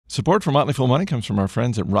Support for Motley Fool Money comes from our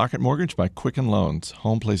friends at Rocket Mortgage by Quicken Loans.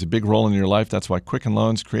 Home plays a big role in your life. That's why Quicken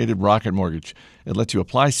Loans created Rocket Mortgage. It lets you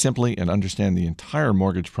apply simply and understand the entire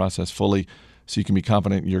mortgage process fully so you can be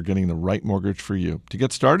confident you're getting the right mortgage for you. To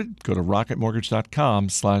get started, go to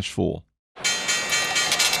rocketmortgage.com/fool.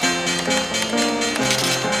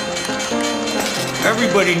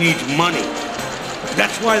 Everybody needs money.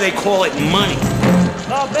 That's why they call it money.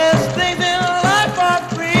 The best things in life are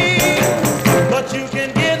free, but you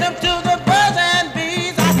can give them to the birds and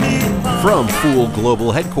bees. From Fool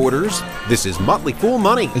Global Headquarters, this is Motley Fool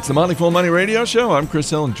Money. It's the Motley Fool Money Radio Show. I'm Chris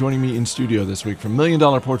Hill, and joining me in studio this week from $1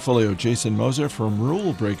 Million Portfolio, Jason Moser, from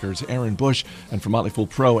Rule Breakers, Aaron Bush, and from Motley Fool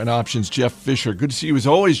Pro and Options, Jeff Fisher. Good to see you as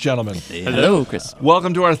always, gentlemen. Hello, Chris.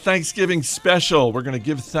 Welcome to our Thanksgiving special. We're going to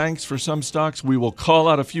give thanks for some stocks. We will call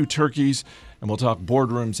out a few turkeys, and we'll talk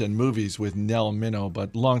boardrooms and movies with Nell Minow.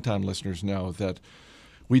 But longtime listeners know that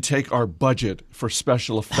we take our budget for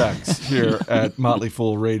special effects here at Motley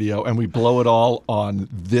Fool Radio, and we blow it all on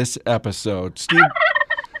this episode. Steve You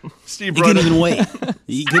Broido. couldn't even wait.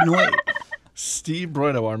 You couldn't wait. Steve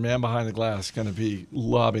Broido, our man behind the glass, going to be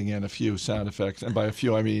lobbing in a few sound effects. And by a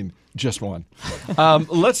few, I mean just one.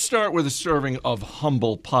 Let's start with a serving of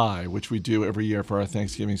humble pie, which we do every year for our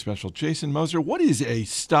Thanksgiving special. Jason Moser, what is a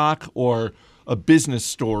stock or a business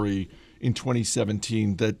story in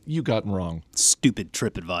 2017 that you got wrong? Stupid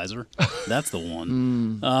TripAdvisor. That's the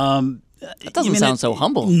one. That doesn't sound so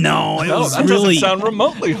humble. No, it was that really... doesn't sound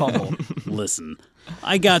remotely humble. Listen,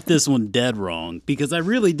 I got this one dead wrong because I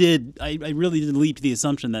really did leap to the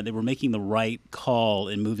assumption that they were making the right call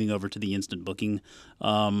in moving over to the instant booking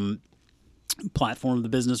platform of the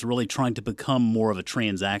business, really trying to become more of a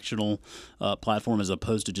transactional platform as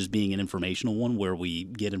opposed to just being an informational one where we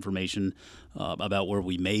get information about where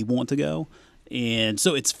we may want to go. And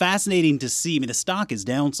so it's fascinating to see. I mean, the stock is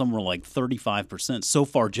down somewhere like 35% so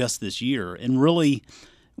far just this year. And really,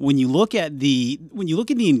 when you look at the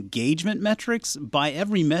engagement metrics, by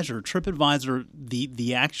every measure, TripAdvisor,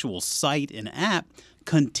 the actual site and app,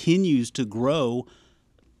 continues to grow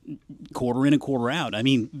quarter in and quarter out. I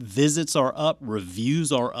mean, visits are up,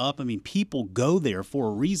 reviews are up. I mean, people go there for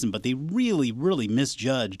a reason, but they really, really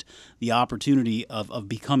misjudged the opportunity of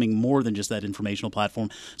becoming more than just that informational platform.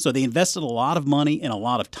 So they invested a lot of money and a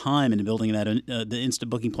lot of time into building that the instant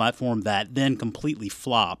booking platform that then completely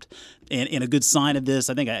flopped. And a good sign of this,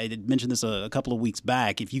 I think I mentioned this a couple of weeks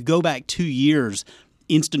back, if you go back 2 years,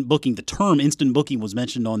 instant booking, the term instant booking was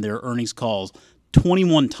mentioned on their earnings calls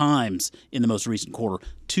 21 times in the most recent quarter.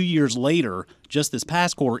 2 years later, just this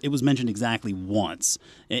past quarter, it was mentioned exactly once,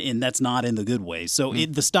 and that's not in the good way. So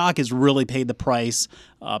the stock has really paid the price.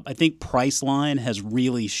 I think Priceline has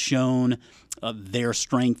really shown their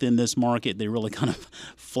strength in this market. They really kind of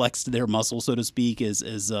flexed their muscle, so to speak, as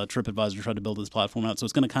TripAdvisor tried to build this platform out. So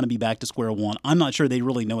it's going to kind of be back to square one. I'm not sure they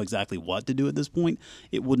really know exactly what to do at this point.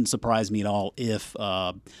 It wouldn't surprise me at all if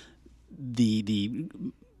the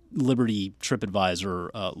Liberty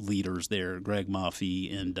TripAdvisor leaders there, Greg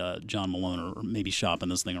Maffei and John Malone, are maybe shopping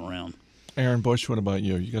this thing around. Aaron Bush, what about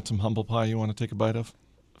you? You got some humble pie you want to take a bite of?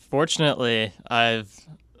 Fortunately, I've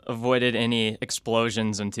avoided any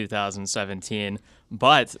explosions in 2017,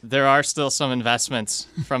 but there are still some investments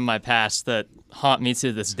from my past that haunt me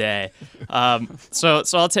to this day. So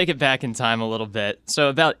I'll take it back in time a little bit. So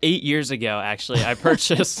about 8 years ago, actually, I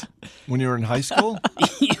purchased... When you were in high school?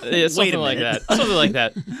 Yeah, something like that. Something like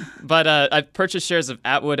that. But I purchased shares of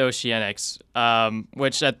Atwood Oceanics,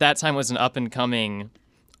 which at that time was an up-and-coming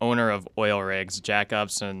owner of oil rigs,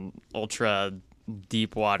 jackups, and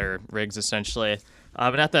ultra-deep-water rigs, essentially.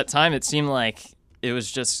 But at that time, it seemed like it was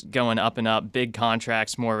just going up and up, big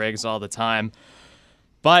contracts, more rigs all the time.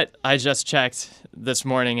 But I just checked this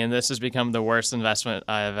morning, and this has become the worst investment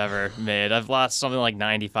I have ever made. I've lost something like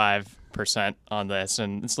 95% on this,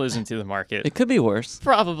 and it's losing to the market. It could be worse.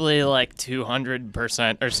 Probably like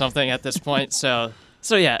 200% or something at this point. So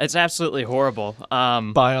yeah, it's absolutely horrible.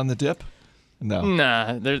 Buy on the dip? No.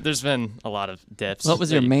 Nah, there's been a lot of dips. What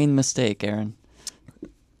was your main mistake, Aaron?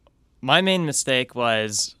 My main mistake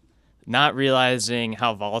was not realizing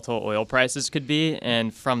how volatile oil prices could be,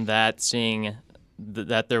 and from that, seeing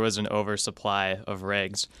that there was an oversupply of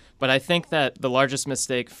rigs. But I think that the largest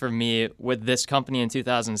mistake for me with this company in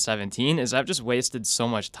 2017 is I've just wasted so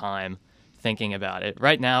much time thinking about it.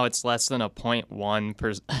 Right now, it's less than a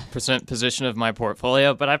 0.1% position of my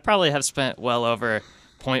portfolio, but I probably have spent well over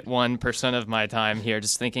 0.1% of my time here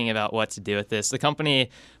just thinking about what to do with this. The company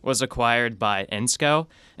was acquired by Ensco,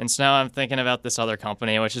 and so now I'm thinking about this other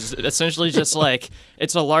company, which is essentially just like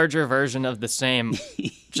it's a larger version of the same,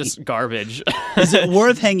 just garbage. Is it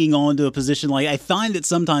worth hanging on to a position? Like, I find that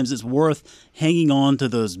sometimes it's worth hanging on to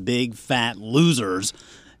those big fat losers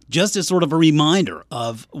just as sort of a reminder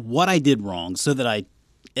of what I did wrong so that I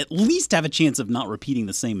at least have a chance of not repeating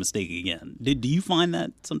the same mistake again. Do you find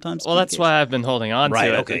that sometimes? Well, that's why I've been holding on to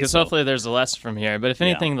it, okay, because hopefully there's a lesson from here. But if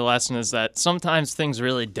anything, the lesson is that sometimes things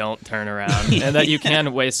really don't turn around and that you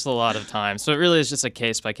can waste a lot of time. So it really is just a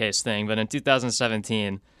case-by-case thing. But in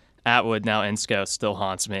 2017, Atwood, now Ensco, still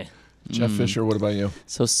haunts me. Jeff Fisher, what about you?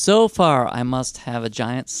 So far, I must have a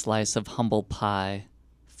giant slice of humble pie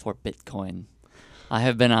for Bitcoin. I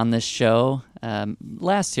have been on this show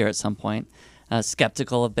last year at some point,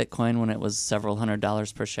 skeptical of Bitcoin when it was several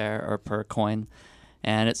 $100s per share or per coin.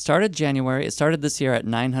 And it started January. It started this year at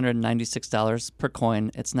 $996 per coin.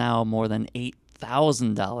 It's now more than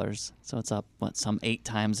 $8,000. So it's up, some 8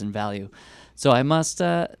 times in value. So I must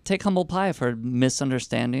take humble pie for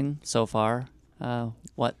misunderstanding so far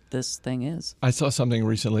what this thing is. I saw something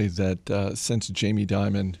recently that since Jamie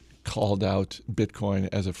Dimon called out Bitcoin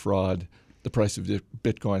as a fraud, the price of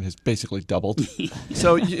Bitcoin has basically doubled.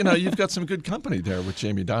 So, you've got some good company there with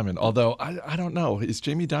Jamie Dimon. Although, I don't know. Is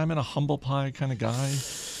Jamie Dimon a humble pie kind of guy?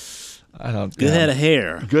 I don't. Good head of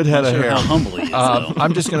hair. Good head of hair. How humble he is.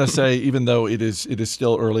 I'm just going to say, even though it is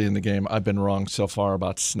still early in the game, I've been wrong so far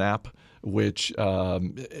about Snap, which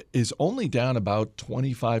is only down about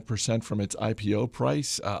 25% from its IPO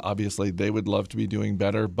price. Obviously, they would love to be doing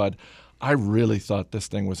better, but I really thought this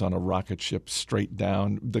thing was on a rocket ship straight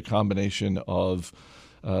down. The combination of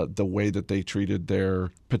the way that they treated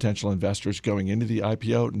their potential investors going into the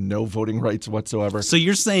IPO, no voting rights whatsoever. So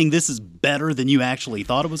you're saying this is better than you actually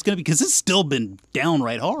thought it was going to be? Because it's still been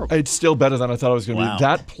downright horrible. It's still better than I thought it was going to Wow. be.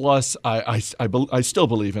 That plus, I still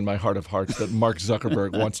believe in my heart of hearts that Mark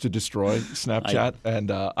Zuckerberg wants to destroy Snapchat.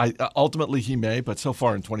 And ultimately he may, but so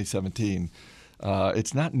far in 2017,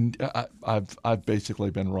 it's not. I've basically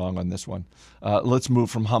been wrong on this one. Let's move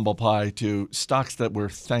from humble pie to stocks that we're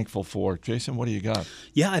thankful for. Jason, what do you got?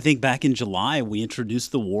 Yeah, I think back in July we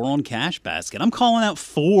introduced the War on Cash basket. I'm calling out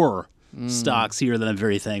 4 stocks here that I'm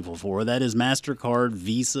very thankful for. That is MasterCard,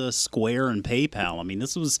 Visa, Square, and PayPal. I mean,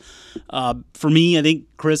 this was, for me, I think,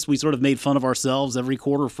 Chris, we sort of made fun of ourselves every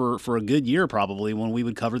quarter for a good year probably when we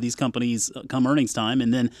would cover these companies come earnings time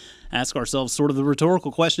and then ask ourselves sort of the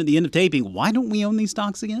rhetorical question at the end of taping, why don't we own these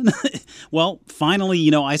stocks again? Well,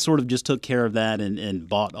 finally, I sort of just took care of that and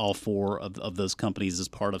bought all 4 of those companies as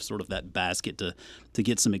part of sort of that basket to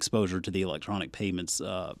get some exposure to the electronic payments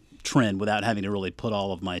trend without having to really put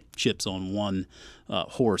all of my chips on one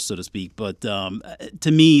horse, so to speak. But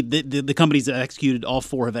to me, the companies that executed, all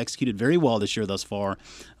 4 have executed very well this year thus far.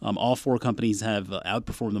 All 4 companies have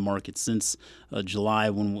outperformed the market since July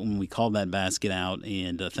when we called that basket out,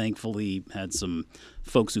 and thankfully had some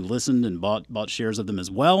folks who listened and bought shares of them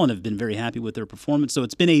as well and have been very happy with their performance. So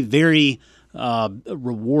it's been a very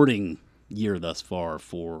rewarding year thus far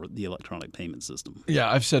for the electronic payment system. Yeah,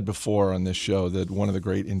 I've said before on this show that one of the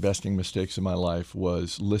great investing mistakes in my life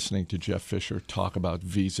was listening to Jeff Fisher talk about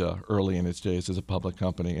Visa early in its days as a public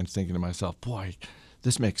company and thinking to myself, boy,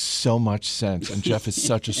 this makes so much sense. And Jeff is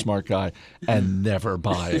such a smart guy and never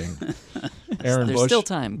buying. Aaron There's Bush, still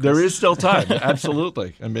time, Chris. There is still time,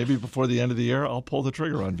 absolutely. And maybe before the end of the year, I'll pull the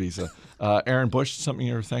trigger on Visa. Aaron Bush, something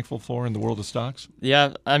you're thankful for in the world of stocks?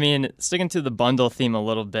 Yeah, I mean, sticking to the bundle theme a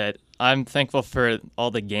little bit, I'm thankful for all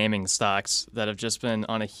the gaming stocks that have just been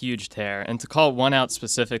on a huge tear. And to call one out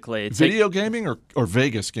specifically... Video gaming or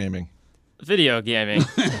Vegas gaming? Video gaming,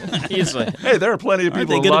 easily. Hey, there are plenty of Aren't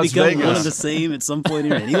people they in going to Las become Vegas. one of the same at some point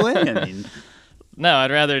here anyway? I mean, No,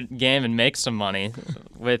 I'd rather game and make some money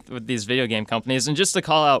with these video game companies. And just to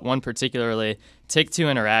call out one particularly, Take-Two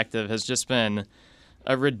Interactive has just been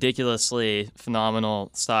a ridiculously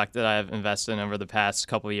phenomenal stock that I've invested in over the past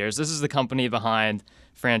couple of years. This is the company behind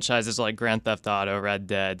franchises like Grand Theft Auto, Red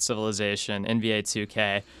Dead, Civilization, NBA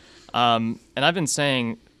 2K. And I've been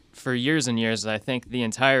saying for years and years that I think the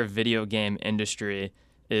entire video game industry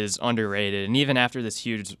is underrated. And even after this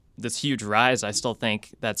huge rise, I still think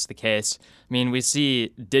that's the case. I mean, we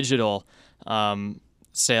see digital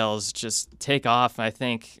sales just take off. I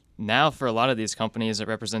think now for a lot of these companies, it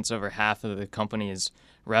represents over half of the company's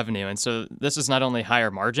revenue. And so this is not only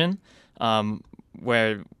higher margin,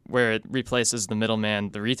 where it replaces the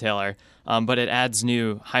middleman, the retailer, but it adds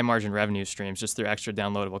new high-margin revenue streams just through extra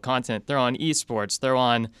downloadable content. Throw on esports, throw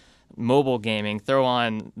on mobile gaming, throw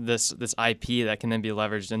on this IP that can then be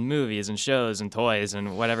leveraged in movies and shows and toys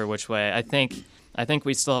and whatever which way. I think I think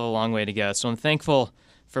we still have a long way to go. So I'm thankful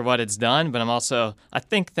for what it's done, but I'm also, I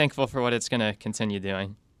think, thankful for what it's going to continue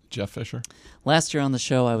doing. Jeff Fisher? Last year on the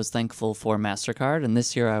show, I was thankful for MasterCard, and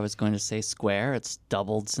this year I was going to say Square. It's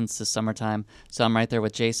doubled since the summertime, so I'm right there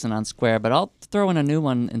with Jason on Square, but I'll throw in a new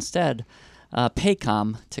one instead.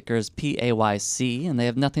 Paycom, ticker is PAYC, and they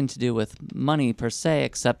have nothing to do with money per se,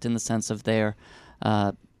 except in the sense of their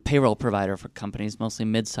payroll provider for companies, mostly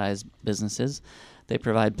mid-sized businesses. They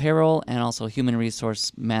provide payroll and also human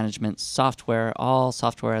resource management software, all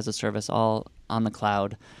software as a service, all on the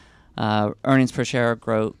cloud. Earnings per share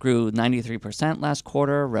grew 93% last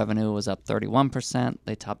quarter. Revenue was up 31%.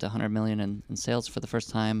 They topped $100 million in sales for the first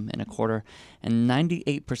time in a quarter. And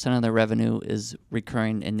 98% of their revenue is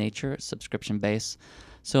recurring in nature, subscription base.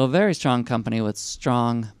 So a very strong company with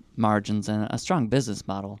strong margins and a strong business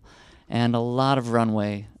model and a lot of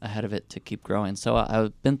runway ahead of it to keep growing. So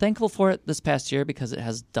I've been thankful for it this past year because it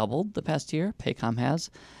has doubled the past year. Paycom has.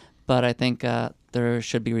 But I think there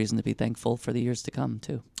should be reason to be thankful for the years to come,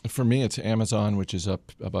 too. For me, it's Amazon, which is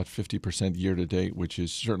up about 50% year to date, which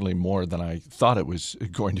is certainly more than I thought it was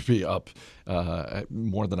going to be up,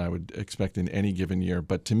 more than I would expect in any given year.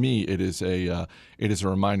 But to me, it is a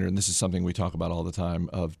reminder, and this is something we talk about all the time,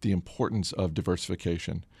 of the importance of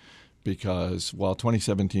diversification. Because while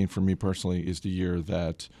 2017 for me personally is the year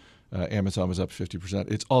that Amazon was up 50%,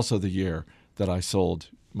 it's also the year that I sold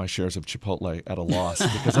my shares of Chipotle at a loss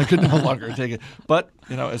because I could no longer take it. But,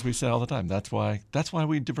 as we say all the time, that's why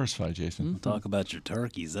we diversify, Jason. Talk about your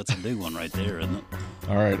turkeys. That's a big one right there, isn't it?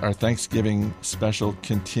 All right, our Thanksgiving special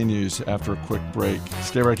continues after a quick break.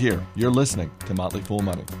 Stay right here. You're listening to Motley Fool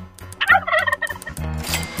Money.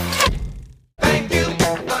 Thank you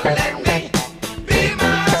for letting me be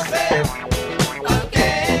myself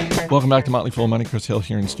again. Welcome back to Motley Fool Money. Chris Hill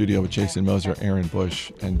here in studio with Jason Moser, Aaron Bush,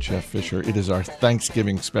 and Jeff Fisher. It is our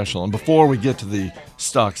Thanksgiving special. And before we get to the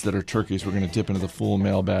stocks that are turkeys, we're going to dip into the Fool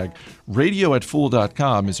mailbag.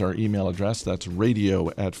 radio@fool.com is our email address. That's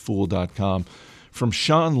radio@fool.com. From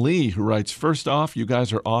Sean Lee, who writes, first off, you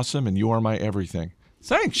guys are awesome and you are my everything.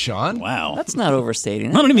 Thanks, Sean. Wow. That's not overstating I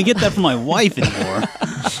it. don't even get that from my wife anymore.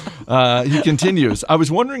 He continues, I was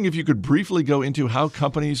wondering if you could briefly go into how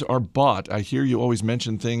companies are bought. I hear you always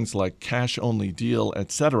mention things like cash-only deal,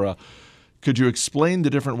 etc. Could you explain the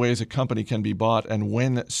different ways a company can be bought and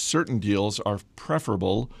when certain deals are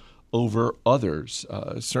preferable over others?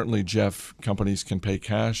 Certainly, Jeff, companies can pay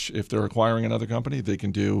cash if they're acquiring another company. They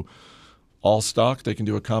can do all stock. They can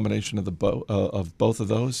do a combination of of both of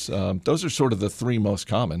those. Those are sort of the three most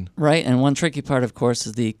common. Right, and one tricky part, of course,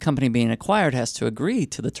 is the company being acquired has to agree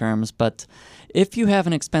to the terms. But if you have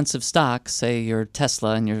an expensive stock, say your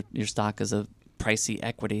Tesla, and your stock is a pricey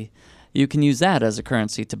equity, you can use that as a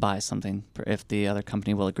currency to buy something if the other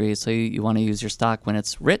company will agree. So you want to use your stock when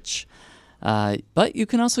it's rich, but you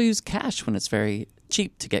can also use cash when it's very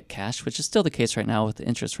cheap to get cash, which is still the case right now with the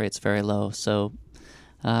interest rates very low. So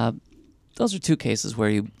those are two cases where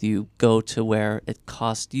you go to where it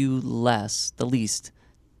costs you the least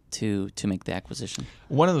to make the acquisition.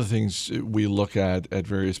 One of the things we look at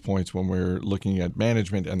various points when we're looking at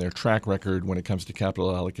management and their track record when it comes to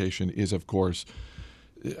capital allocation is, of course,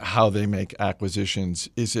 how they make acquisitions.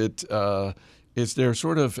 Is there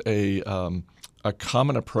sort of a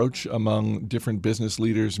common approach among different business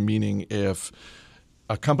leaders, meaning if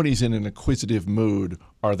a company's in an acquisitive mood,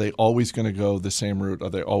 are they always going to go the same route? Are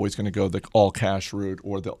they always going to go the all-cash route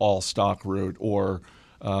or the all-stock route, or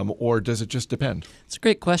does it just depend? It's a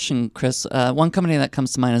great question, Chris. One company that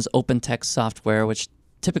comes to mind is OpenText Software, which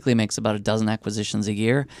typically makes about a dozen acquisitions a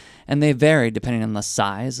year, and they vary depending on the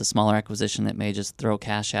size. A smaller acquisition, it may just throw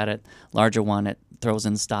cash at it. Larger one, it throws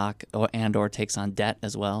in stock or takes on debt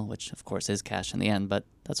as well, which of course is cash in the end, but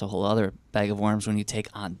that's a whole other bag of worms when you take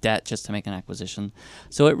on debt just to make an acquisition.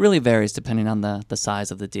 So it really varies depending on the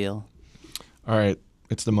size of the deal. All right,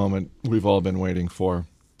 it's the moment we've all been waiting for.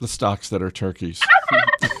 The stocks that are turkeys.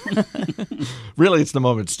 Really, it's the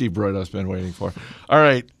moment Steve Broido's been waiting for. All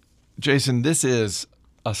right, Jason, this is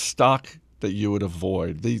a stock that you would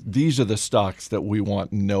avoid. These are the stocks that we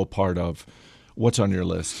want no part of. What's on your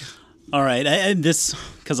list? All right,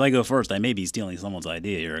 because I go first, I may be stealing someone's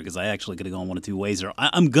idea here because I actually could have gone one of two ways here.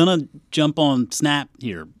 I'm going to jump on Snap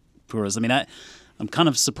here, Puris. I mean, I'm kind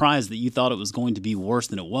of surprised that you thought it was going to be worse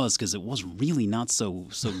than it was because it was really not so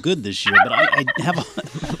good this year. But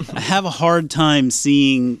I have a hard time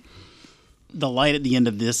seeing the light at the end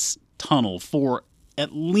of this tunnel for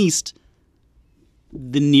at least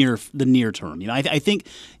the near term. I think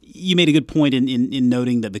you made a good point in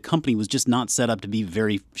noting that the company was just not set up to be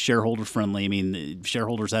very shareholder friendly. I mean,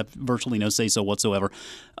 shareholders have virtually no say so whatsoever.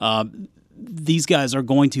 these guys are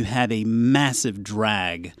going to have a massive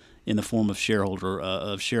drag in the form of share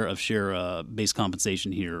based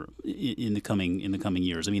compensation here in the coming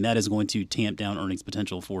years. I mean, that is going to tamp down earnings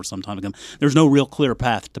potential for some time to come. There's no real clear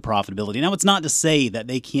path to profitability. Now, it's not to say that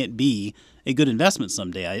they can't be a good investment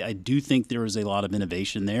someday. I do think there is a lot of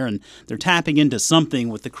innovation there, and they're tapping into something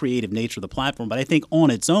with the creative nature of the platform. But I think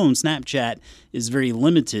on its own, Snapchat is very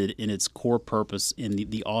limited in its core purpose in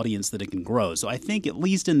the audience that it can grow. So I think at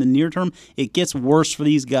least in the near term, it gets worse for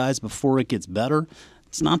these guys before it gets better.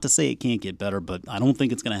 It's not to say it can't get better, but I don't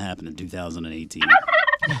think it's going to happen in 2018.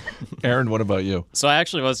 Aaron, what about you? So I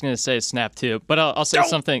actually was going to say Snap too, but I'll say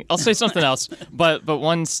something. I'll say something else. But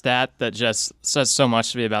one stat that just says so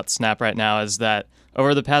much to me about Snap right now is that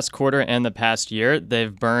over the past quarter and the past year,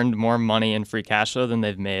 they've burned more money in free cash flow than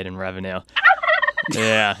they've made in revenue.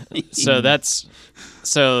 Yeah. So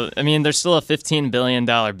I mean, they're still a $15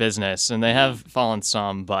 billion business, and they have fallen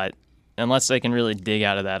some, but unless they can really dig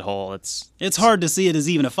out of that hole, it's hard to see it as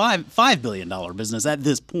even a $5 billion business at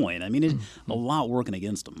this point. I mean, it's a lot working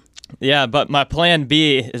against them. Yeah, but my plan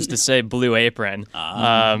B is to say Blue Apron.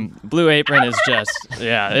 Blue Apron is just,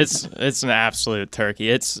 it's an absolute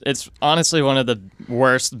turkey. It's honestly one of the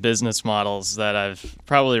worst business models that I've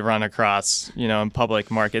probably run across, in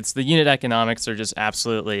public markets. The unit economics are just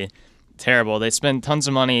absolutely terrible. They spend tons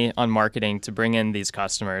of money on marketing to bring in these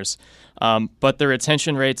customers, but the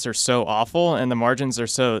retention rates are so awful and the margins are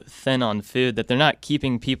so thin on food that they're not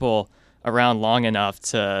keeping people around long enough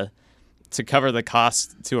to cover the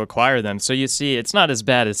cost to acquire them. So you see, it's not as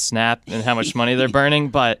bad as Snap and how much money they're burning,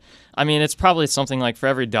 but I mean, it's probably something like for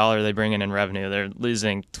every dollar they bring in revenue, they're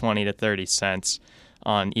losing 20 to 30 cents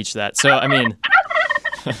on each of that. So I mean,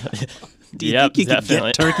 do you think you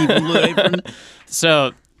definitely. Could get turkey Blue Apron?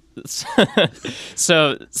 So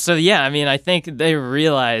yeah, I mean, I think they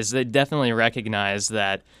definitely recognize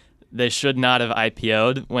that they should not have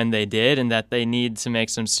IPO'd when they did, and that they need to make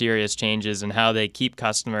some serious changes in how they keep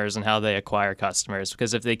customers and how they acquire customers.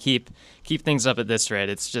 Because if they keep things up at this rate,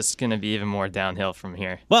 it's just going to be even more downhill from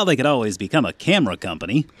here. Well, they could always become a camera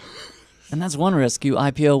company. And that's one risk. You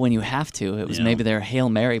IPO when you have to. It was maybe their Hail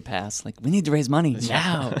Mary pass. Like, we need to raise money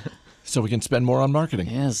now. So we can spend more on marketing.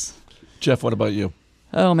 Yes. Jeff, what about you?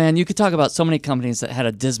 Oh, man, you could talk about so many companies that had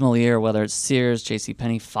a dismal year, whether it's Sears,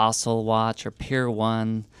 JCPenney, Fossil Watch, or Pier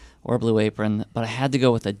 1, or Blue Apron, but I had to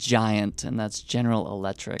go with a giant, and that's General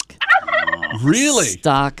Electric. Really?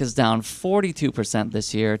 Stock is down 42%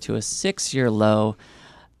 this year to a 6-year low.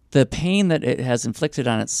 The pain that it has inflicted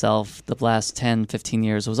on itself the last 10, 15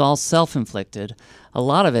 years was all self-inflicted. A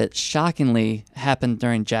lot of it, shockingly, happened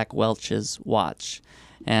during Jack Welch's watch.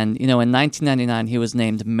 And, in 1999, he was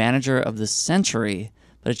named Manager of the Century.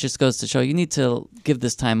 But it just goes to show you need to give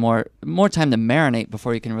this time more time to marinate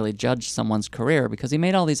before you can really judge someone's career, because he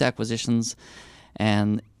made all these acquisitions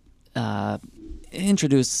and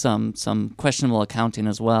introduced some questionable accounting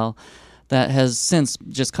as well that has since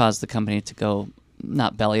just caused the company to go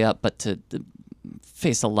not belly up, but to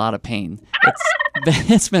face a lot of pain.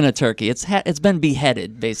 It's been a turkey. It's been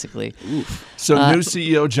beheaded, basically. Oof. So new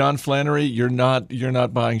CEO John Flannery, you're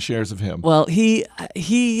not buying shares of him. Well, he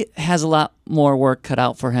has a lot more work cut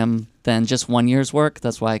out for him than just 1 year's work.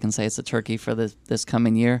 That's why I can say it's a turkey for this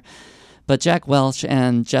coming year. But Jack Welch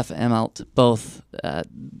and Jeff Immelt, both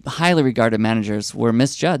highly regarded managers, were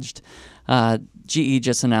misjudged. GE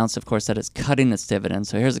just announced, of course, that it's cutting its dividend.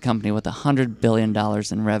 So here's a company with $100 billion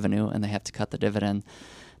in revenue, and they have to cut the dividend.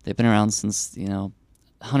 They've been around since,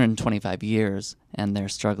 125 years, and they're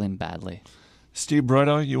struggling badly. Steve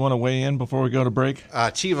Broido, you want to weigh in before we go to break?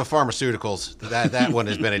 Chiva Pharmaceuticals, that one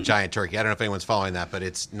has been a giant turkey. I don't know if anyone's following that, but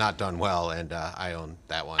it's not done well, and I own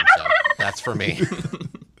that one, so that's for me.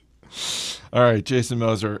 All right, Jason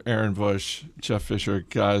Moser, Aaron Bush, Jeff Fisher.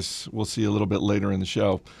 Guys, we'll see you a little bit later in the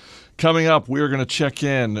show. Coming up, we're going to check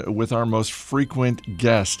in with our most frequent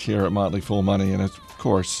guest here at Motley Fool Money, and of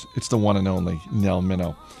course, it's the one and only Nell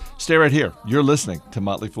Minow. Stay right here. You're listening to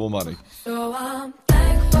Motley Fool Money. So I'm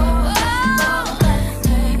thankful.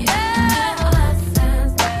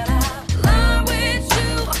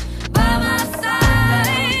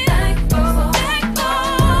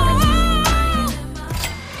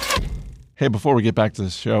 Hey, before we get back to the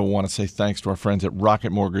show, I want to say thanks to our friends at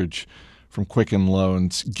Rocket Mortgage from Quicken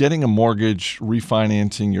Loans. Getting a mortgage,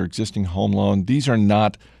 refinancing your existing home loan, these are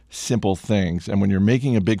not simple things. And when you're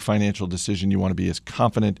making a big financial decision, you want to be as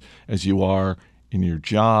confident as you are in your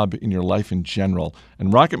job, in your life in general.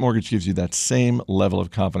 And Rocket Mortgage gives you that same level of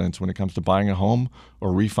confidence when it comes to buying a home or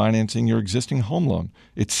refinancing your existing home loan.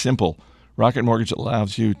 It's simple. Rocket Mortgage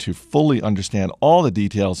allows you to fully understand all the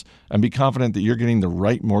details and be confident that you're getting the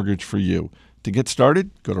right mortgage for you. To get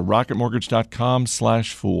started, go to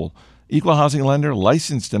rocketmortgage.com/fool. Equal housing lender,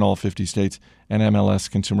 licensed in all 50 states, and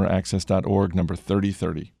MLSconsumeraccess.org, number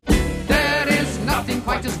 3030. There is nothing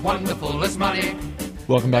quite as wonderful as money.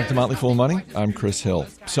 Welcome back to Motley Fool Money. I'm Chris Hill.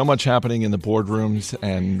 So much happening in the boardrooms,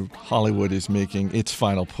 and Hollywood is making its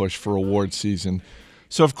final push for award season.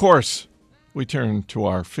 So, of course, we turn to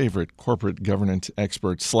our favorite corporate governance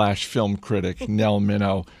expert / film critic, Nell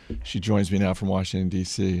Minow. She joins me now from Washington,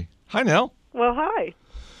 D.C. Hi, Nell. Well, hi.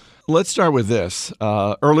 Let's start with this.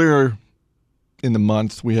 Earlier in the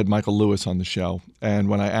month, we had Michael Lewis on the show, and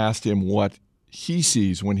when I asked him what he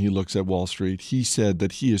sees when he looks at Wall Street, he said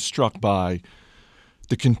that he is struck by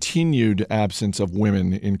the continued absence of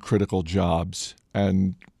women in critical jobs,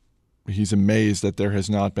 and he's amazed that there has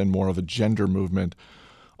not been more of a gender movement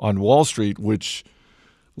on Wall Street, which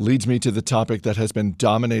leads me to the topic that has been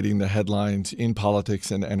dominating the headlines in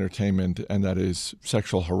politics and entertainment, and that is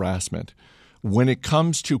sexual harassment. When it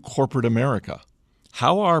comes to corporate America,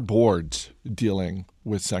 how are boards dealing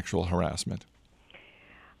with sexual harassment?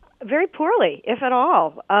 Very poorly, if at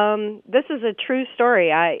all. This is a true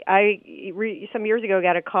story. Some years ago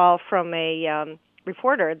got a call from a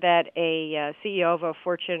reporter that a CEO of a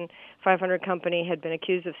Fortune 500 company had been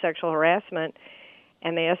accused of sexual harassment,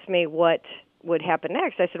 and they asked me what would happen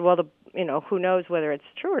next. I said, well, who knows whether it's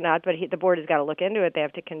true or not, but the board has got to look into it. They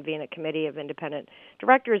have to convene a committee of independent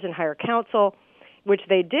directors and hire counsel, which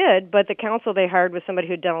they did, but the counsel they hired was somebody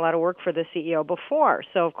who'd done a lot of work for the CEO before.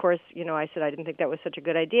 So, of course, I said I didn't think that was such a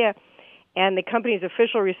good idea. And the company's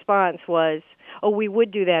official response was, oh, we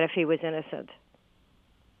would do that if he was innocent.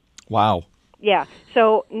 Wow. Yeah.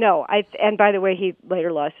 So, no. And by the way, he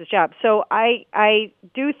later lost his job. So I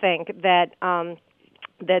do think that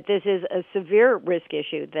that this is a severe risk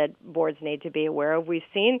issue that boards need to be aware of. We've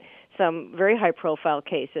seen some very high-profile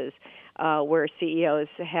cases where CEOs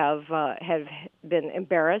have been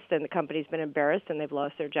embarrassed, and the company's been embarrassed, and they've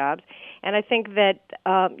lost their jobs. And I think that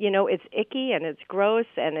it's icky and it's gross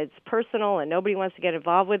and it's personal, and nobody wants to get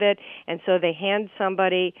involved with it. And so they hand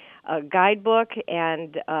somebody a guidebook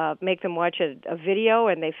and make them watch a video,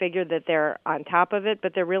 and they figure that they're on top of it,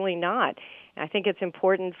 but they're really not. And I think it's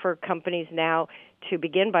important for companies now to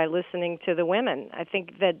begin by listening to the women. I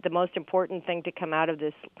think that the most important thing to come out of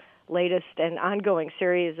this latest and ongoing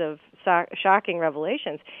series of shocking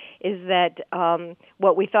revelations is that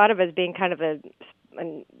what we thought of as being kind of an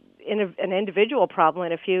individual problem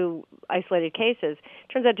in a few isolated cases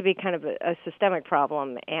turns out to be kind of a systemic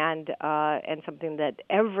problem and something that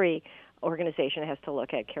every organization has to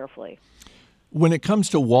look at carefully. When it comes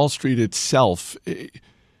to Wall Street itself,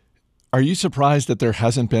 are you surprised that there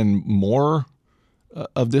hasn't been more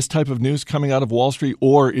of this type of news coming out of Wall Street,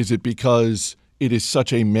 or is it because it is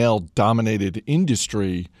such a male-dominated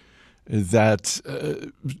industry that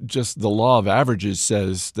just the law of averages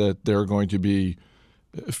says that there are going to be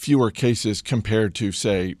fewer cases compared to,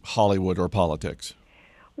 say, Hollywood or politics?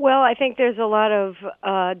 Well, I think there's a lot of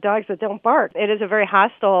dogs that don't bark. It is a very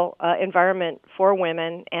hostile environment for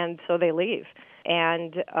women, and so they leave.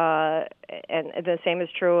 And the same is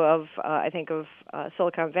true of, I think, of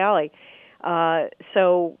Silicon Valley.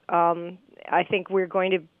 So I think we're going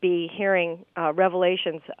to be hearing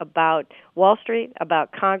revelations about Wall Street,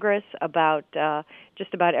 about Congress, about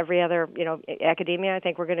just about every other, academia. I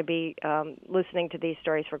think we're going to be listening to these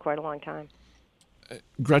stories for quite a long time.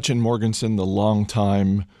 Gretchen Morgenson, the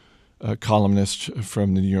longtime columnist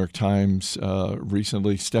from the New York Times,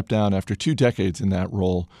 recently stepped down after 2 decades in that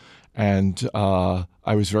role. And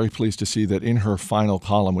I was very pleased to see that in her final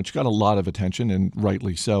column, which got a lot of attention, and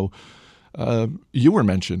rightly so, you were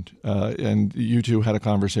mentioned, and you two had a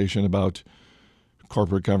conversation about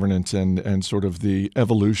corporate governance and sort of the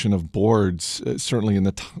evolution of boards, certainly in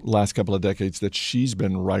the last couple of decades that she's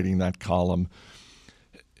been writing that column.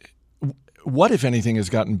 What, if anything, has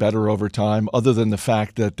gotten better over time, other than the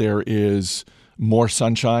fact that there is more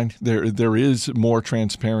sunshine, there is more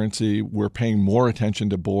transparency, we're paying more attention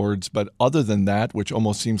to boards, but other than that, which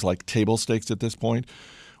almost seems like table stakes at this point,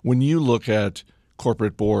 when you look at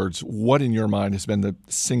corporate boards, what in your mind has been the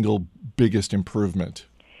single biggest improvement?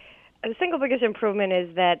 The single biggest improvement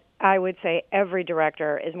is that I would say every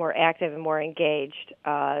director is more active and more engaged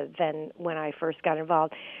than when I first got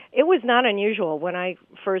involved. It was not unusual when I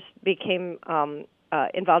first became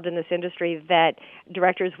involved in this industry that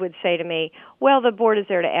directors would say to me, well, the board is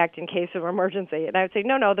there to act in case of emergency. And I would say,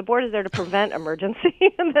 no, the board is there to prevent emergency.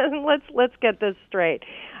 And then let's get this straight.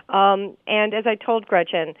 And as I told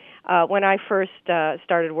Gretchen, when I first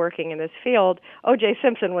started working in this field, O.J.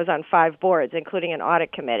 Simpson was on 5 boards, including an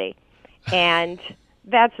audit committee. And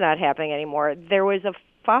that's not happening anymore. There was a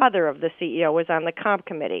father of the CEO was on the comp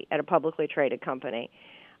committee at a publicly traded company.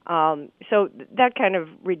 So that kind of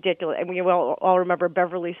ridiculous. And we all remember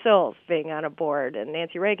Beverly Sills being on a board and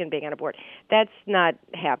Nancy Reagan being on a board. That's not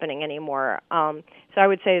happening anymore. So I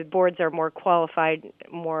would say the boards are more qualified,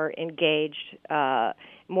 more engaged,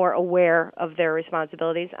 more aware of their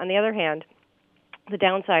responsibilities. On the other hand, the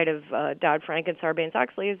downside of Dodd-Frank and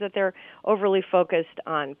Sarbanes-Oxley is that they're overly focused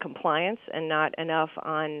on compliance and not enough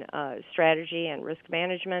on strategy and risk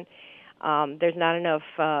management. There's not enough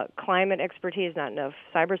climate expertise, not enough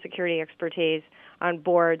cybersecurity expertise on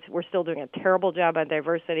boards. We're still doing a terrible job on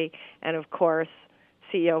diversity. And, of course,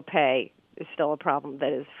 CEO pay is still a problem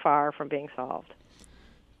that is far from being solved.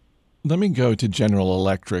 Let me go to General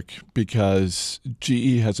Electric because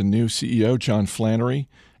GE has a new CEO, John Flannery,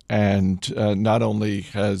 and not only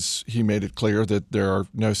has he made it clear that there are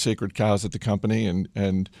no sacred cows at the company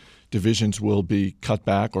and divisions will be cut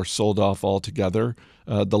back or sold off altogether.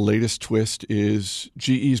 The latest twist is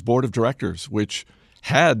GE's board of directors, which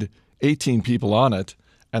had 18 people on it,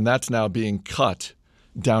 and that's now being cut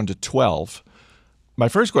down to 12. My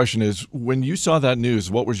first question is, when you saw that news,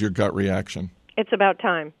 what was your gut reaction? It's about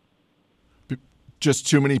time. Just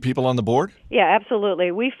too many people on the board? Yeah,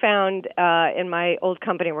 absolutely. We found in my old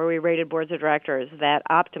company where we rated boards of directors that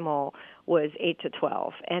optimal was 8 to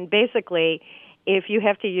 12. And basically, if you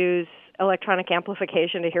have to use electronic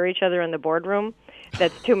amplification to hear each other in the boardroom,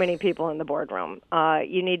 that's too many people in the boardroom.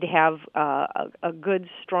 You need to have a good,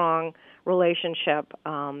 strong relationship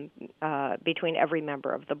between every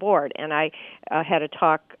member of the board. And I had a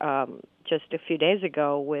talk just a few days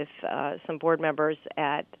ago with some board members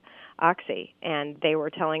at Oxy, and they were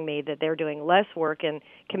telling me that they're doing less work in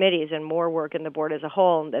committees and more work in the board as a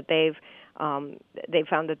whole, and that they've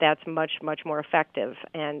found that that's much more effective.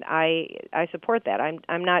 And I support that.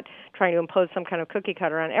 I'm not trying to impose some kind of cookie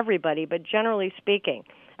cutter on everybody, but generally speaking,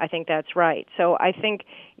 I think that's right. So I think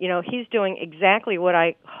he's doing exactly what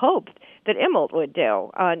I hoped that Immelt would do.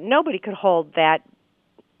 Nobody could hold that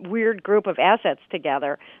weird group of assets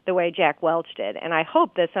together the way Jack Welch did. And I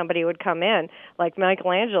hope that somebody would come in like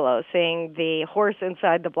Michelangelo seeing the horse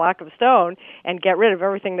inside the block of stone and get rid of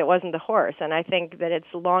everything that wasn't the horse. And I think that it's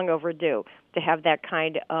long overdue to have that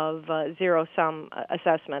kind of zero-sum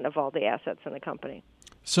assessment of all the assets in the company.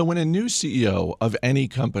 So when a new CEO of any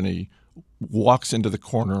company walks into the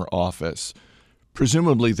corner office,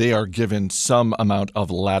 presumably they are given some amount of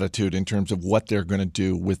latitude in terms of what they're going to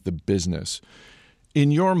do with the business. In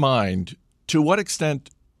your mind, to what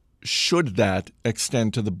extent should that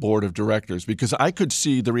extend to the board of directors? Because I could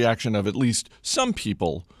see the reaction of at least some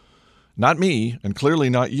people, not me and clearly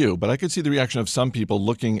not you, but I could see the reaction of some people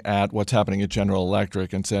looking at what's happening at General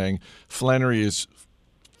Electric and saying Flannery is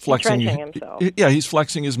flexing himself. Yeah, he's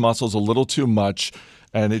flexing his muscles a little too much,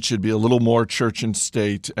 and it should be a little more church and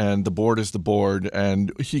state, and the board is the board,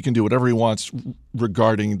 and he can do whatever he wants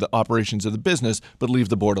regarding the operations of the business, but leave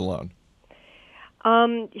the board alone.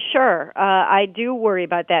 Sure. I do worry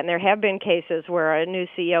about that, and there have been cases where a new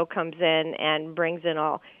CEO comes in and brings in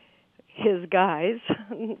all his guys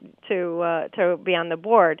to be on the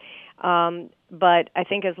board. But I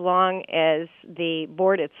think as long as the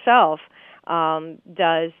board itself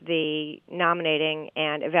does the nominating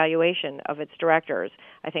and evaluation of its directors,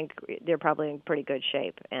 I think they're probably in pretty good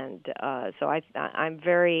shape. And so I'm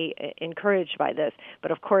very encouraged by this.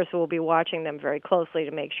 But, of course, we'll be watching them very closely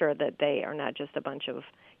to make sure that they are not just a bunch of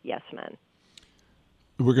yes men.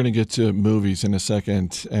 We're going to get to movies in a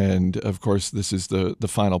second. And, of course, this is the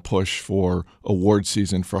final push for award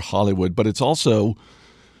season for Hollywood. But it's also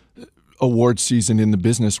award season in the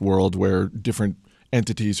business world where different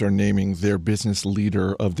entities are naming their business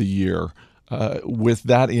leader of the year. With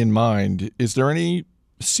that in mind, is there any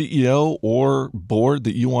CEO or board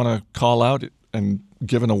that you want to call out and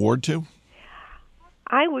give an award to?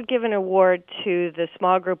 I would give an award to the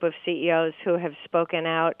small group of CEOs who have spoken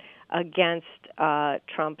out against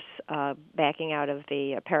Trump's backing out of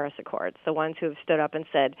the Paris Accords, the ones who have stood up and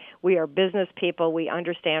said, we are business people, we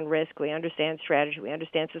understand risk, we understand strategy, we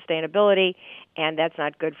understand sustainability, and that's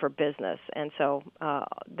not good for business. And so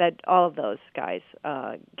that all of those guys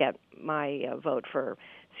get my vote for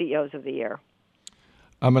CEOs of the year.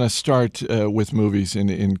 I'm going to start with movies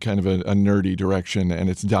in kind of a nerdy direction, and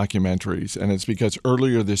it's documentaries. And it's because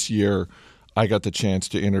earlier this year, I got the chance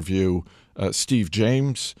to interview Steve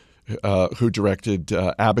James, who directed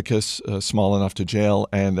Abacus, Small Enough to Jail,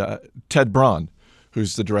 and Ted Braun,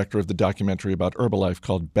 who's the director of the documentary about Herbalife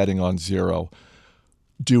called Betting on Zero.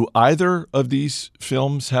 Do either of these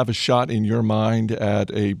films have a shot in your mind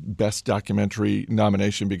at a Best Documentary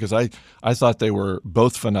nomination? Because I thought they were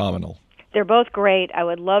both phenomenal. They're both great. I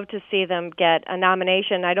would love to see them get a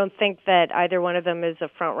nomination. I don't think that either one of them is a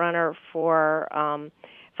front runner for an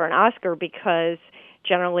Oscar, because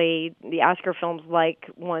generally the Oscar films like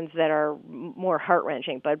ones that are more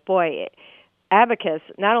heart-wrenching. But boy, Abacus,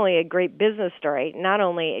 not only a great business story, not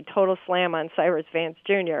only a total slam on Cyrus Vance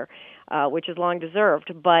Jr., which is long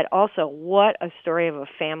deserved, but also what a story of a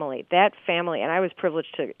family. That family, and I was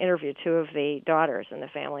privileged to interview two of the daughters in the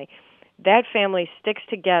family, that family sticks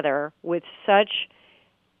together with such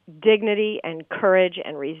dignity and courage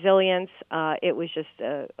and resilience. It was just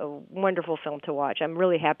a wonderful film to watch. I'm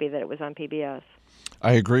really happy that it was on PBS.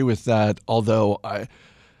 I agree with that, although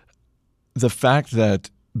the fact that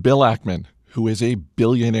Bill Ackman, who is a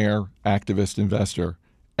billionaire activist investor,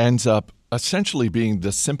 ends up essentially being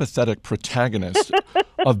the sympathetic protagonist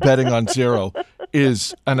of Betting on Zero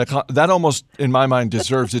is that almost, in my mind,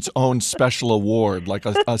 deserves its own special award, like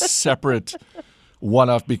a separate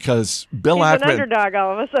one-off, because Bill He's Ackman, an underdog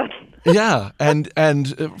all of a sudden. yeah,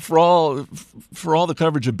 and for all the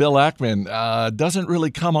coverage of Bill Ackman, doesn't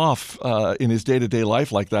really come off in his day-to-day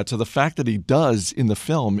life like that. So the fact that he does in the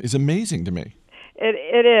film is amazing to me.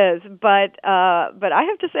 It is, but I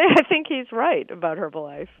have to say I think he's right about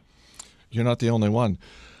Herbalife. You're not the only one.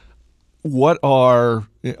 What are,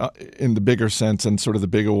 in the bigger sense and sort of the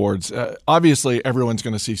big awards, obviously everyone's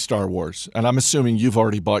going to see Star Wars, and I'm assuming you've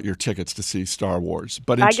already bought your tickets to see Star Wars.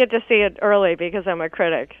 But I get to see it early because I'm a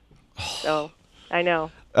critic, so I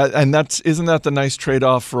know. And isn't that the nice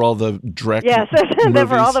trade-off for all the Drek Yes, movies?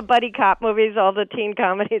 for all the buddy cop movies, all the teen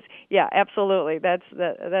comedies. Yeah, absolutely.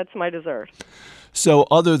 That's my dessert. So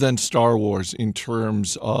other than Star Wars, in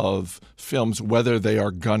terms of films, whether they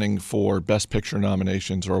are gunning for Best Picture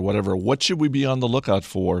nominations or whatever, what should we be on the lookout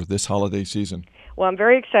for this holiday season? Well, I'm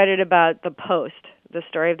very excited about The Post, the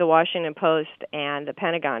story of the Washington Post and the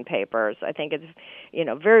Pentagon Papers. I think it's,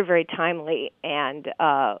 very, very timely, and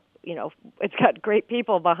it's got great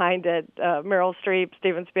people behind it, Meryl Streep,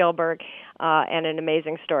 Steven Spielberg, and an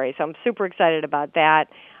amazing story. So I'm super excited about that.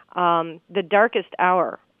 The Darkest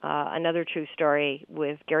Hour, another true story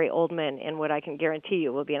with Gary Oldman in what I can guarantee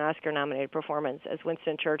you will be an Oscar-nominated performance as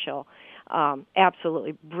Winston Churchill.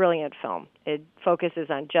 Absolutely brilliant film. It focuses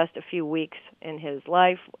on just a few weeks in his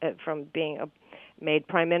life, from being made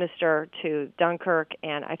prime minister to Dunkirk,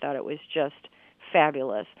 and I thought it was just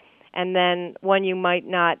fabulous. And then one you might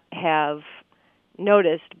not have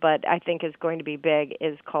noticed, but I think is going to be big,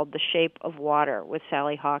 is called The Shape of Water with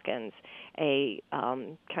Sally Hawkins, a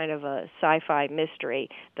kind of a sci-fi mystery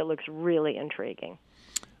that looks really intriguing.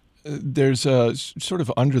 There's a sort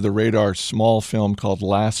of under-the-radar small film called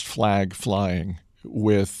Last Flag Flying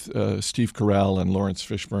with Steve Carell and Lawrence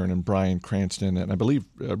Fishburne and Bryan Cranston, and I believe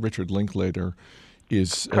Richard Linklater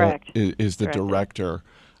is the director.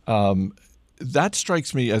 That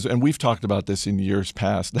strikes me as, and we've talked about this in years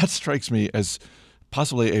past, that strikes me as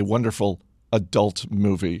possibly a wonderful adult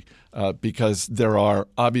movie, because there are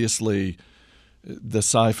obviously the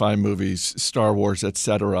sci-fi movies, Star Wars,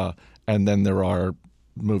 etc., and then there are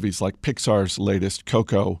movies like Pixar's latest,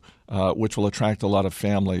 Coco, which will attract a lot of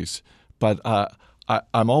families. But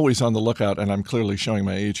I'm always on the lookout, and I'm clearly showing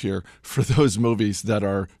my age here, for those movies that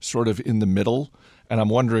are sort of in the middle, and I'm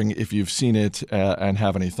wondering if you've seen it and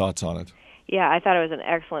have any thoughts on it. Yeah, I thought it was an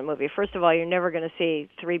excellent movie. First of all, you're never going to see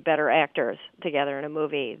three better actors together in a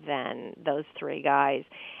movie than those three guys.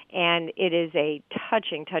 And it is a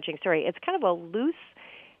touching story. It's kind of a loose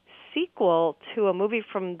sequel to a movie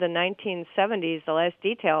from the 1970s, The Last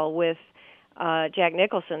Detail, with Jack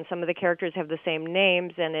Nicholson. Some of the characters have the same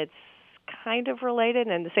names, and it's kind of related,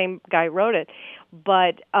 and the same guy wrote it.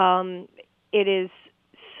 But it is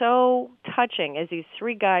so touching as these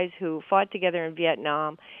three guys who fought together in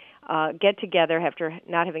Vietnam get together after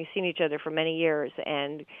not having seen each other for many years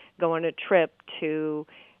and go on a trip to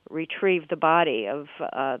retrieve the body of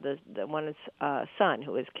the one's son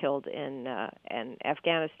who was killed in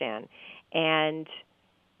Afghanistan. And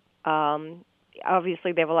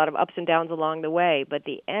obviously they have a lot of ups and downs along the way, but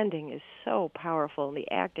the ending is so powerful and the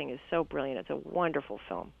acting is so brilliant. It's a wonderful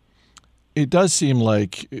film. It does seem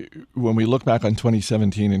like when we look back on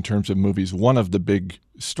 2017 in terms of movies, one of the big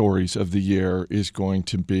stories of the year is going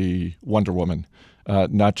to be Wonder Woman,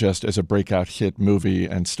 not just as a breakout hit movie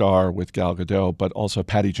and star with Gal Gadot, but also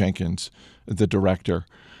Patty Jenkins, the director.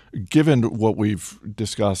 Given what we've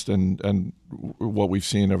discussed and what we've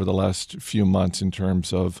seen over the last few months in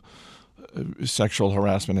terms of sexual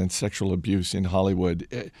harassment and sexual abuse in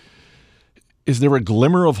Hollywood, is there a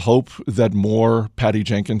glimmer of hope that more Patty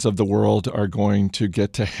Jenkins of the world are going to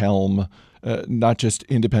get to helm not just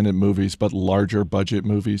independent movies, but larger budget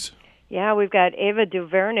movies? Yeah, we've got Ava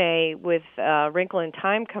DuVernay with Wrinkle in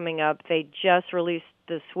Time coming up. They just released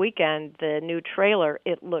this weekend the new trailer.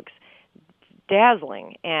 It looks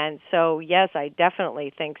dazzling. And so, yes, I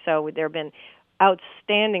definitely think so. There have been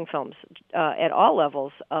outstanding films at all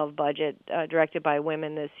levels of budget directed by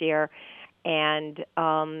women this year. And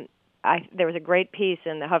there was a great piece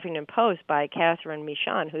in the Huffington Post by Catherine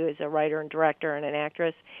Michon, who is a writer and director and an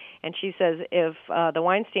actress. And she says if the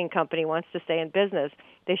Weinstein Company wants to stay in business,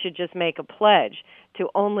 they should just make a pledge to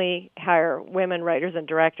only hire women writers and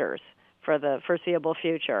directors for the foreseeable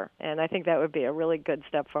future. And I think that would be a really good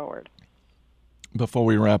step forward. Before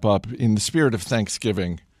we wrap up, in the spirit of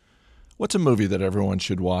Thanksgiving, what's a movie that everyone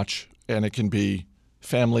should watch? And it can be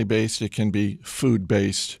family-based, it can be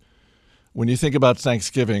food-based. When you think about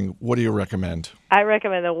Thanksgiving, what do you recommend? I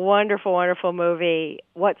recommend the wonderful, wonderful movie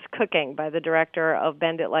What's Cooking by the director of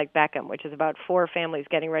Bend It Like Beckham, which is about 4 families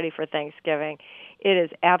getting ready for Thanksgiving. It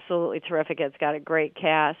is absolutely terrific. It's got a great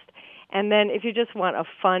cast. And then if you just want a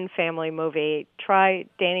fun family movie, try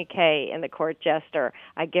Danny Kaye in The Court Jester.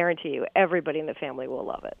 I guarantee you everybody in the family will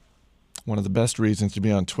love it. One of the best reasons to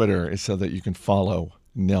be on Twitter is so that you can follow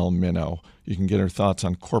Nell Minow. You can get her thoughts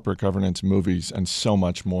on corporate governance, movies, and so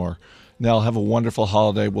much more. Nell, have a wonderful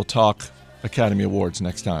holiday. We'll talk Academy Awards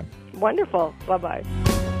next time. Wonderful. Bye-bye.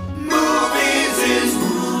 Movies is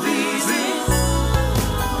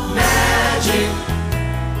magic.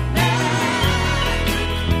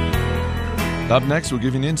 Up next, we'll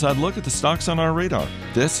give you an inside look at the stocks on our radar.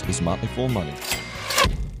 This is Motley Fool Money.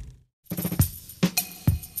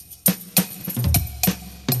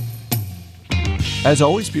 As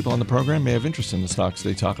always, people on the program may have interest in the stocks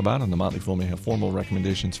they talk about, and the Motley Fool may have formal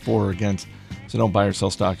recommendations for or against, so don't buy or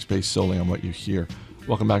sell stocks based solely on what you hear.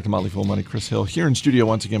 Welcome back to Motley Fool Money. Chris Hill here in studio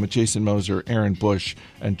once again with Jason Moser, Aaron Bush,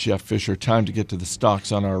 and Jeff Fisher. Time to get to the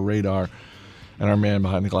stocks on our radar. And our man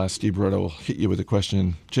behind the glass, Steve Broda, will hit you with a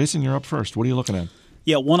question. Jason, you're up first. What are you looking at?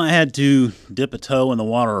 Yeah, one I had to dip a toe in the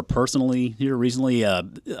water personally here recently. I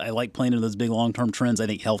like playing into those big long-term trends. I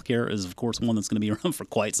think healthcare is, of course, one that's going to be around for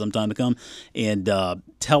quite some time to come. And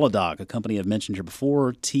Teladoc, a company I've mentioned here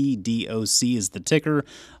before, TDOC is the ticker.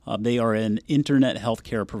 They are an internet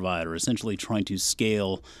healthcare provider, essentially trying to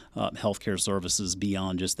scale healthcare services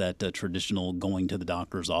beyond just that traditional going to the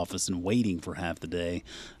doctor's office and waiting for half the day.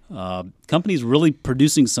 Companies really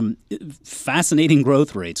producing some fascinating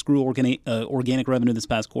growth rates. Grew organic revenue this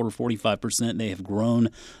past quarter 45%. They have grown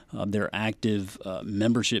their active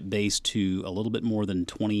membership base to a little bit more than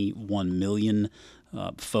 21 million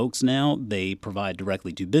folks now. They provide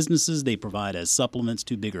directly to businesses. They provide as supplements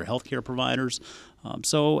to bigger healthcare providers.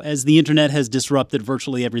 So as the internet has disrupted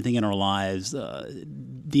virtually everything in our lives,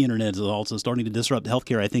 the internet is also starting to disrupt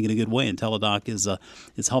healthcare, I think, in a good way, and Teladoc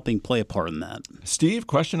is helping play a part in that. Steve,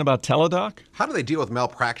 question about Teladoc? How do they deal with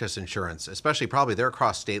malpractice insurance? Especially probably they're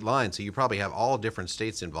across state lines, so you probably have all different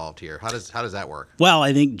states involved here. How does that work? Well,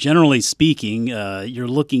 I think generally speaking, you're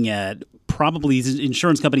looking at probably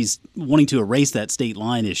insurance companies wanting to erase that state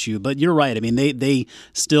line issue. But you're right. I mean, they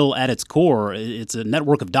still, at its core, it's a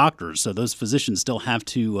network of doctors. So those physicians still have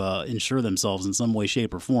to insure themselves in some way,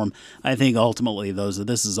 shape, or form. I think ultimately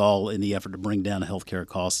this is all in the effort to bring down healthcare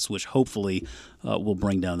costs, which hopefully will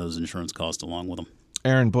bring down those insurance costs along with them.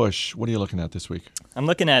 Aaron Bush, what are you looking at this week? I'm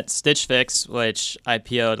looking at Stitch Fix, which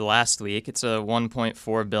IPO'd last week. It's a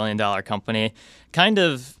 $1.4 billion company. Kind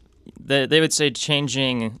of, they would say,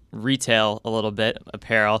 changing retail a little bit,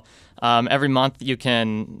 apparel. Every month you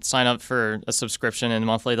can sign up for a subscription, and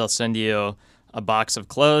monthly they'll send you a box of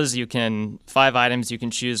clothes. 5 items, you can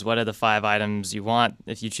choose what of the 5 items you want.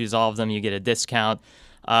 If you choose all of them, you get a discount.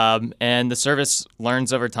 And the service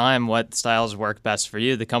learns over time what styles work best for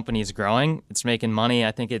you. The company's growing. It's making money.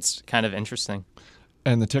 I think it's kind of interesting.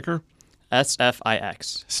 And the ticker?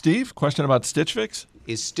 SFIX. Steve, question about Stitch Fix?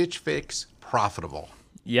 Is Stitch Fix profitable?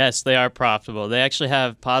 Yes, they are profitable. They actually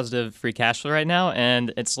have positive free cash flow right now,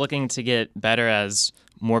 and it's looking to get better as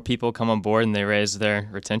more people come on board and they raise their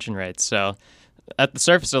retention rates. So at the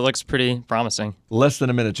surface, it looks pretty promising. Less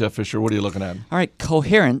than a minute, Jeff Fisher. What are you looking at? All right,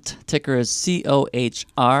 Coherent, ticker is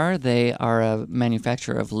COHR. They are a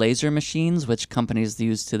manufacturer of laser machines, which companies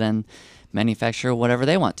use to then manufacture whatever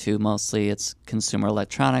they want to. Mostly it's consumer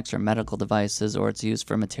electronics or medical devices, or it's used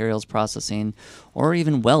for materials processing or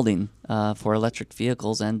even welding for electric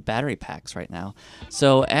vehicles and battery packs right now.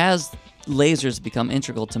 So as lasers become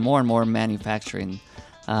integral to more and more manufacturing,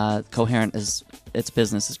 Coherent, its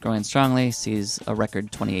business is growing strongly, sees a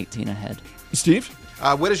record 2018 ahead. Steve?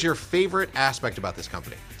 What is your favorite aspect about this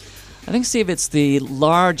company? I think, Steve, it's the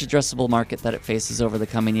large addressable market that it faces over the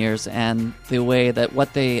coming years and the way that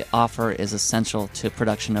what they offer is essential to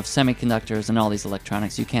production of semiconductors and all these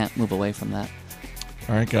electronics. You can't move away from that.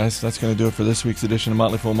 All right, guys, that's going to do it for this week's edition of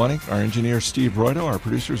Motley Fool Money. Our engineer, Steve Roydo. Our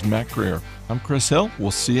producer is Matt Greer. I'm Chris Hill. We'll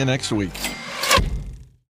see you next week.